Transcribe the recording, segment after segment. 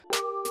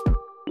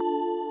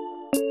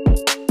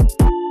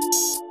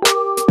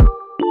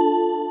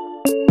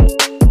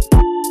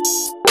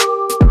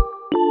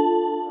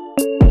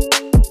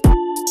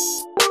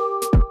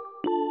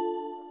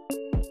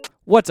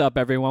What's up,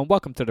 everyone?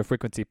 Welcome to the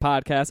Frequency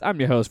Podcast. I'm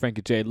your host,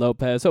 Frankie J.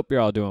 Lopez. Hope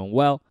you're all doing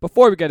well.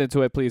 Before we get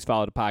into it, please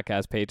follow the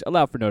podcast page,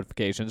 allow for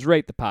notifications,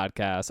 rate the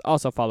podcast.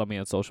 Also follow me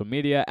on social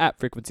media at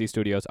Frequency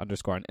Studios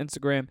 _ on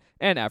Instagram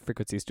and at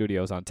Frequency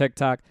Studios on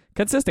TikTok.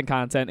 Consistent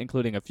content,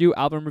 including a few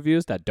album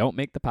reviews that don't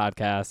make the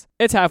podcast.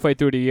 It's halfway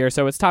through the year,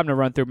 so it's time to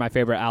run through my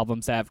favorite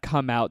albums that have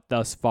come out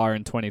thus far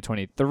in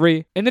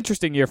 2023. An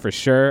interesting year for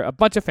sure. A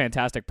bunch of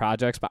fantastic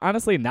projects, but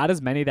honestly, not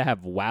as many that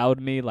have wowed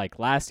me like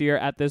last year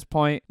at this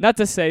point. Not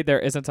to say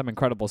there isn't some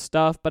incredible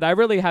stuff, but I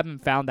really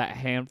haven't found that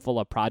handful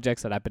of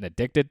projects that I've been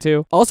addicted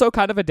to. Also,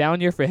 kind of a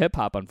down year for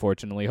hip-hop,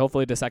 unfortunately.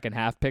 Hopefully the second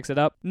half picks it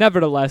up.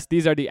 Nevertheless,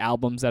 these are the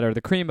albums that are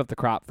the cream of the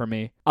crop for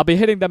me. I'll be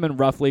hitting them in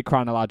roughly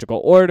chronological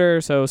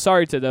order, so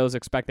sorry to those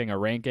expecting a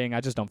ranking.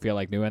 I just don't feel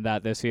like doing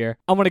that this year.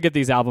 I want to give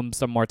these albums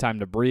some more time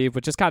to breathe,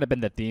 which has kind of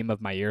been the theme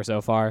of my year so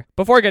far.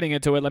 Before getting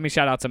into it, let me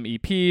shout out some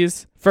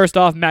EPs. First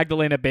off,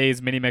 Magdalena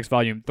Bay's Mini Mix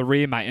Volume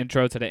 3, my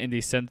intro to the indie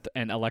synth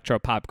and electro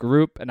pop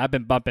group, and I've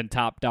been bumping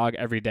Top Dog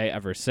every day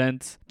ever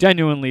since.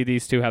 Genuinely,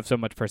 these two have so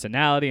much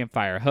personality and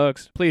fire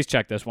hooks. Please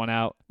check this one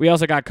out. We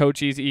also got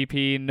Uchis'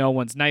 EP, No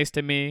One's Nice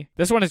to Me.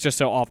 This one is just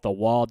so off the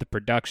wall. The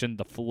production,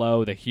 the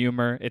flow, the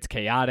humor. It's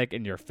chaotic,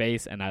 in your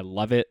face, and I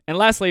love it. And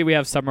lastly, we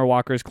have Summer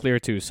Walker's Clear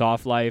 2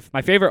 Soft Life.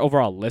 My favorite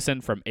overall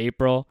listen from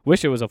April.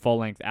 Wish it was a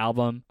full-length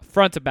album.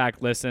 Front to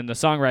back listen. The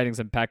songwriting's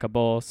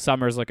impeccable.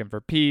 Summer's looking for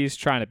peace,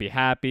 trying to be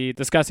happy,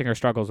 discussing her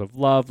struggles with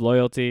love,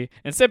 loyalty,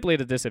 and simply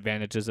the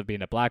disadvantages of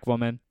being a black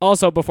woman.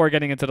 Also, before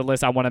getting into the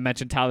list, I want to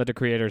mention Tyler, the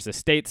Creator's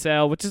Estate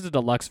Sale, which is the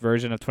deluxe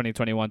version of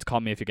 2021's Call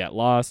Me If You Get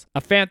Lost.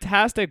 A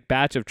fantastic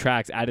batch of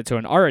tracks added to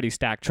an already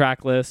stacked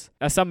track list.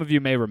 As some of you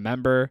may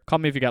remember, Call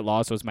Me If You Get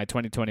Lost was my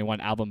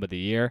 2021 album of the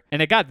year,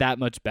 and it got that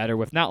much better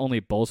with not only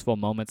boastful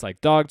moments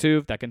like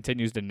Dogtooth that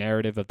continues the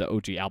narrative of the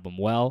OG album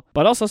well,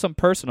 but also some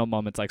personal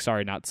moments like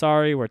Sorry Not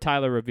Sorry, where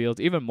Tyler reveals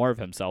even more of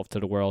himself to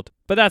the world.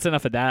 But that's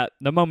enough of that.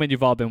 The moment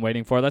you've all been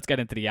waiting for, let's get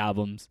into the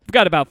albums. We've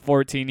got about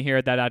 14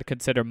 here that I'd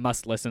consider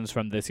must-listens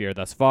from this year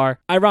thus far.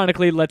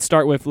 Ironically, let's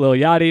start with Lil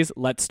Yachty's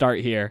Let's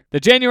Start Here.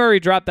 The January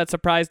drop that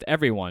surprised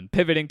everyone,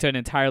 pivoting to an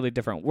entirely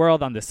different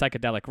world on this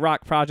psychedelic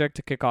rock project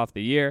to kick off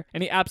the year,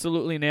 and he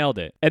absolutely nailed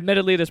it.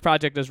 Admittedly, this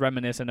project is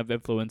reminiscent of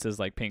influences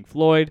like Pink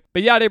Floyd,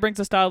 but Yachty brings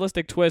a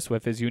stylistic twist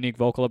with his unique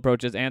vocal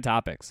approaches and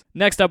topics.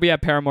 Next up, we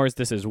have Paramore's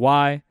This Is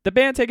Why. The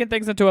band taking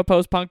things into a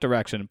post-punk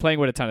direction, playing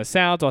with a ton of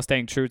sounds while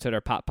staying true to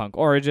their pop-punk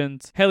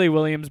origins. Hayley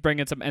Williams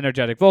bringing some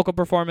energetic vocal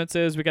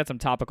performances. We get some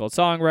topical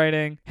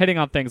songwriting, hitting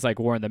on things like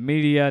war in the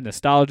media,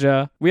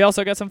 nostalgia. We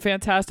also get some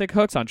fantastic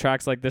hooks on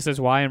tracks like This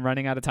Is Why and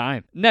Running Out of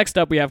Time. Next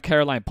up, we have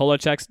Caroline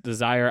Polachek's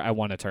Desire, I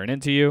Want to Turn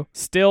Into You.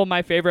 Still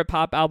my favorite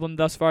pop album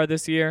thus far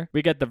this year.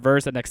 We get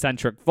diverse and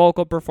eccentric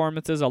vocal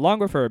performances along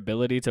with her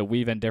ability to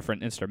weave in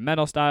different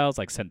instrumental styles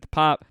like synth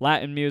pop,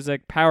 Latin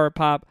music, power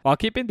pop, while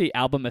keeping the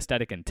album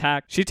aesthetic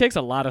intact. She takes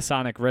a lot of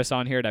sonic riffs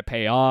on here that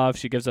pay off.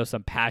 She gives us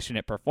some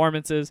passionate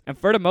performances, and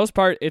for the most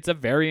part, it's a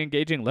very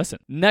engaging listen.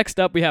 Next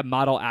up, we have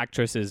model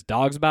actress's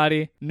Dog's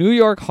Body, New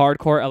York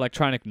hardcore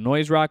electronic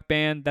noise rock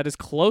band that is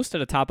close to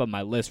the top of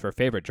my list for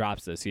favorite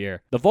drops this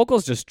year. The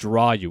vocals just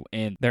draw you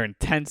in. They're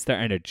intense, they're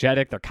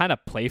energetic, they're kind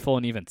of playful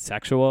and even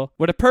sexual,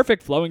 with a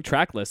perfect flowing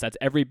track list that's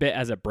every bit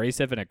as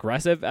abrasive and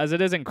aggressive as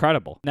it is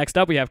incredible. Next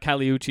up, we have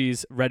Kali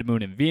Uchis' Red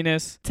Moon and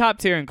Venus. Top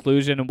tier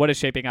inclusion and what is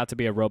shaping out to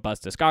be a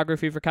robust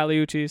discography for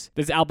Kali Uchis.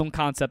 This album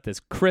concept is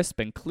crisp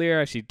and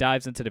clear as she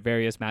dives into the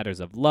various matters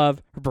of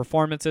love. Her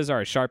performances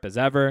are as sharp as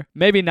ever.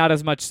 Maybe not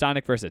as much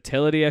sonic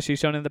versatility as she's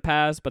shown in the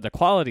past, but the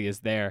quality is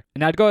there.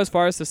 And I'd go as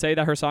far as to say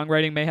that her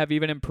songwriting may have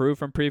even improved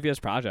from previous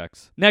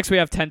projects. Next, we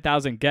have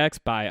 10,000 gecs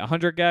by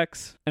 100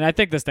 gecs. And I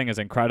think this thing is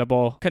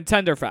incredible.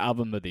 Contender for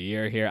album of the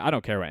year here. I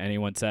don't care what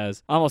anyone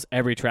says. Almost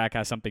every track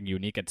has something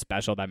unique and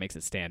special that makes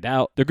it stand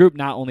out. The group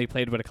not only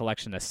played with a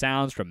collection of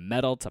sounds from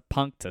metal to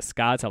punk to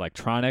ska to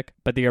electronic,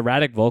 but the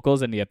erratic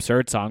vocals and the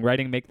absurd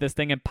songwriting make this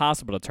thing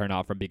impossible to turn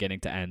off from beginning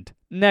to end.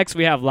 Next,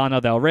 we have Lana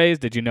Del Rey's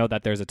Did You Know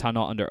That There's a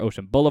Tunnel Under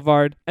Ocean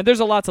Boulevard? And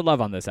there's a lot to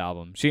love on this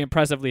album. She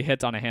impressively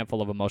hits on a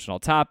handful of emotional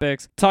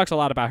topics, talks a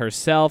lot about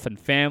herself and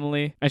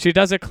family, and she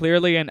does it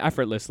clearly and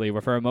effortlessly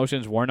with her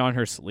emotions worn on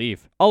her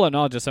sleeve. All in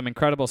all, just some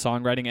incredible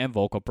songwriting and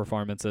vocal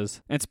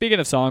performances. And speaking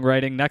of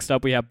songwriting, next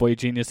up we have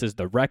boygenius'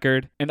 The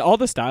Record, and all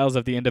the styles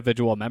of the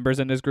individual members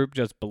in this group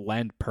just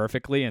blend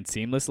perfectly and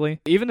seamlessly.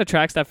 Even the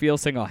tracks that feel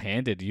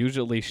single-handed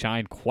usually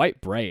shine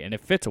quite bright, and it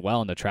fits well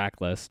in the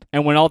track list.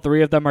 And when all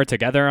three of them are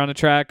together on a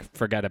track,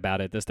 forget about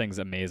it. This thing's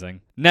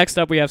amazing. Next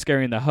up, we have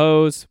Scaring the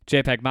Hose,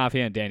 JPEG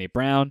Mafia and Danny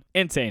Brown.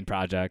 Insane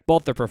project.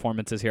 Both their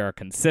performances here are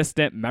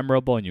consistent,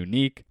 memorable, and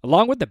unique,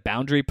 along with the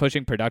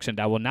boundary-pushing production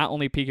that will not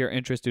only pique your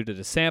interest due to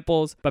the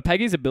samples, but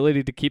Peggy's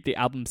ability to keep the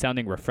album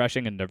sounding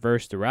refreshing and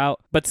diverse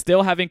throughout, but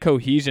still having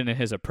cohesion in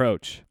his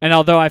approach. And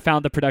although I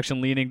found the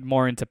production leaning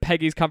more into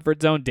Peggy's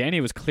comfort zone,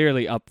 Danny was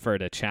clearly up for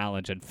the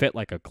challenge and fit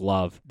like a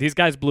glove. These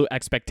guys blew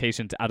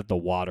expectations out of the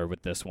water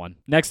with this one.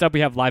 Next up, we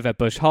have Live at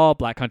Bush Hall,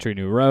 Black Country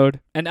New Road.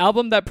 An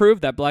album that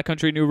proved that Black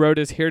Country New Road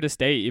is here to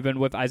stay even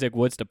with Isaac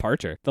Wood's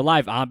departure. The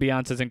live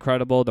ambiance is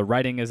incredible, the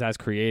writing is as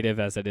creative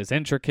as it is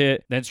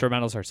intricate, the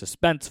instrumentals are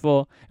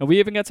suspenseful, and we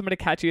even get some of the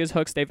catchiest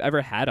hooks they've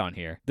ever had on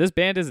here. This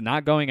band is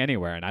not going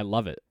anywhere, and I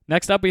love it.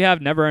 Next up, we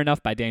have Never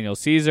Enough by Daniel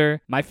Caesar,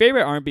 my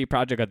favorite R&B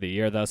project of the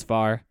year thus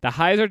far. The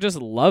highs are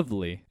just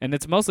lovely, and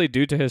it's mostly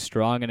due to his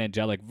strong and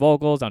angelic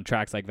vocals on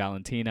tracks like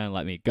Valentina and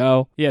Let Me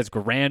Go. He has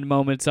grand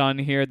moments on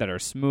here that are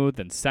smooth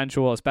and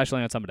sensual,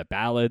 especially on some of the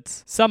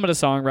ballads. Some of the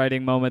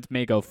songwriting moments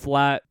may go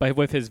flat, but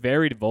with his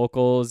varied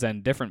vocals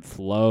and different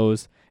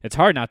flows, it's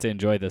hard not to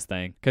enjoy this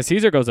thing, because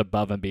Caesar goes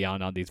above and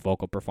beyond on these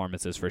vocal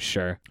performances for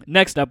sure.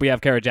 Next up, we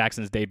have Kara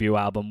Jackson's debut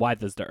album, Why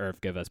Does the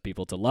Earth Give Us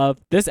People to Love?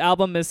 This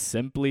album is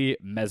simply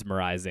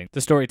mesmerizing.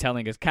 The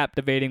storytelling is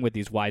captivating with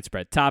these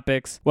widespread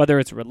topics, whether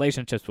it's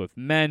relationships with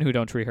men who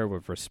don't treat her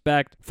with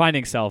respect,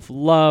 finding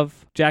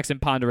self-love, Jackson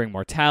pondering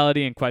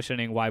mortality and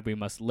questioning why we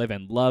must live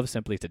and love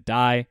simply to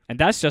die. And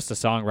that's just the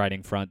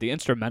songwriting front. The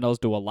instrumentals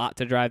do a lot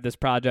to drive this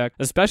project,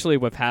 especially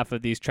with half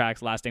of these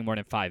tracks lasting more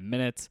than 5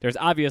 minutes. There's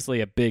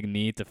obviously a big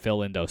need to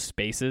fill in those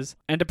spaces,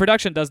 and the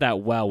production does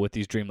that well with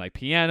these dreamlike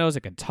pianos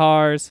and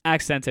guitars,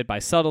 accented by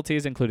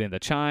subtleties including the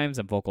chimes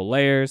and vocal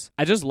layers.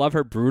 I just love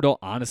her brutal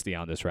honesty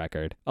on this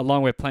record,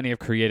 along with plenty of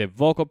creative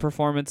vocal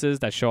performances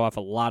that show off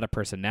a lot of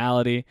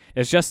personality.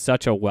 It's just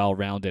such a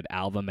well-rounded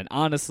album, and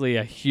honestly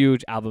a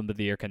huge album of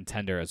the year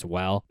contender as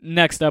well.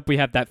 Next up, we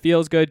have That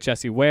Feels Good,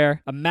 Jessie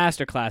Ware, a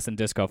masterclass in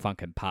disco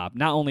funk and pop,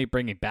 not only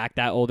bringing back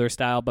that older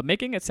style, but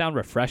making it sound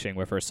refreshing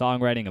with her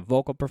songwriting and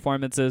vocal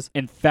performances,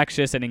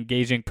 infectious and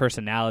engaging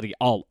personality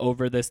all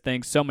over this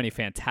thing, so many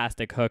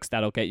fantastic hooks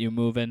that'll get you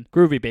moving,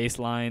 groovy bass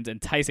lines,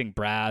 enticing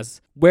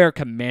brass, Ware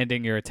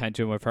commanding your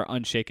attention with her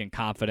unshaken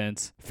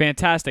confidence,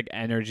 fantastic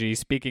energy,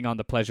 speaking on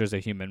the pleasures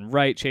of human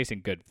right,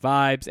 chasing good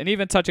vibes, and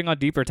even touching on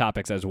deeper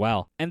topics as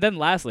well. And then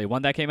lastly,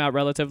 one that came out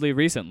relatively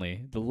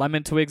recently, the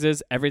Lemon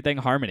Twigs' Everything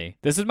Harmony.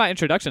 This is my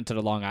introduction to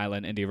the Long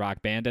Island indie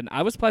rock band, and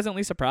I was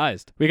pleasantly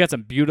surprised. We got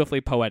some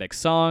beautifully poetic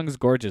songs,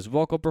 gorgeous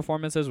vocal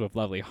performances with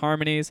lovely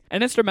harmonies,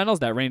 and instrumentals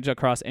that range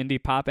across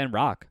indie pop and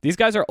rock. These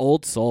guys are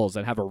old souls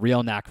and have a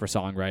real knack for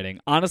songwriting.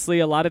 Honestly,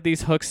 a lot of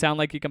these hooks sound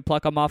like you can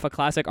pluck them off a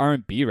classic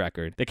R&B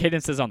record. The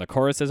cadences on the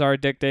choruses are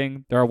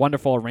addicting, there are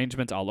wonderful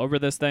arrangements all over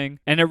this thing,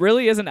 and it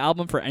really is an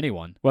album for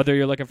anyone, whether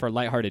you're looking for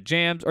lighthearted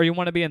jams or you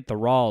want to be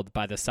enthralled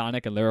by the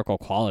sonic and lyrical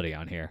quality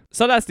on here.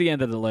 So that's the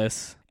end of the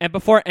list. And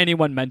before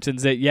anyone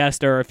mentions it, yes,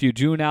 there are a few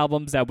June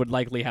albums that would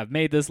likely have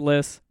made this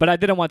list, but I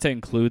didn't want to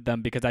include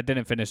them because I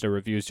didn't finish the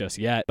reviews just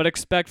yet. But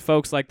expect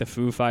folks like the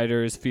Foo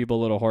Fighters, Feeble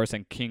Little Horse,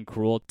 and King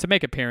Cruel to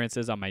make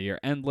appearances on my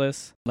year-end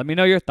list. Let me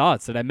know your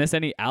thoughts. Did I miss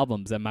any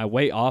albums? Am I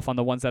way off on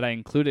the ones that I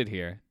included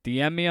here?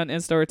 DM me on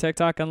Insta or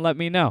TikTok and let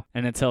me know.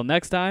 And until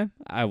next time,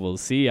 I will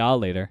see y'all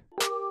later.